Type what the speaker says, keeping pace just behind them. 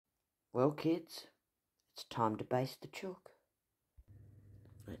Well, kids, it's time to baste the chook.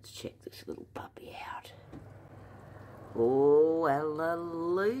 Let's check this little puppy out. Oh,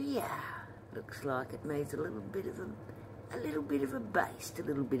 hallelujah. Looks like it needs a little bit of a baste, a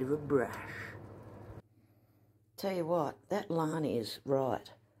little bit of a brush. Tell you what, that Larhni is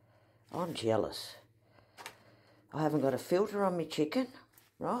right. I'm jealous. I haven't got a filter on my chicken,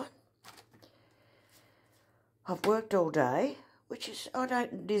 right? I've worked all day, which is, I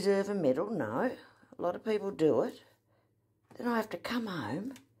don't deserve a medal, no. A lot of people do it. Then I have to come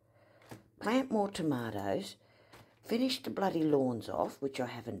home, plant more tomatoes, finish the bloody lawns off, which I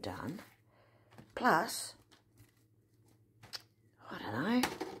haven't done. Plus, I don't know,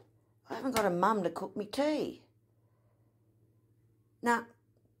 I haven't got a mum to cook me tea. Nah,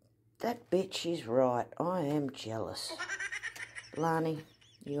 that bitch is right. I am jealous. Larhni,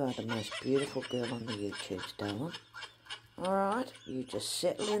 you are the most beautiful girl on the YouTubes, darling. Alright, you just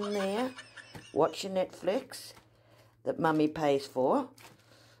settle in there, watch your Netflix that mummy pays for,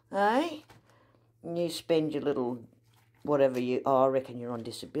 eh? And you spend your little whatever you... Oh, I reckon you're on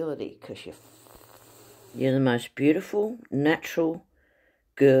disability because you're the most beautiful, natural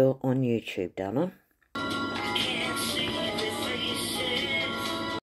girl on YouTube, darling.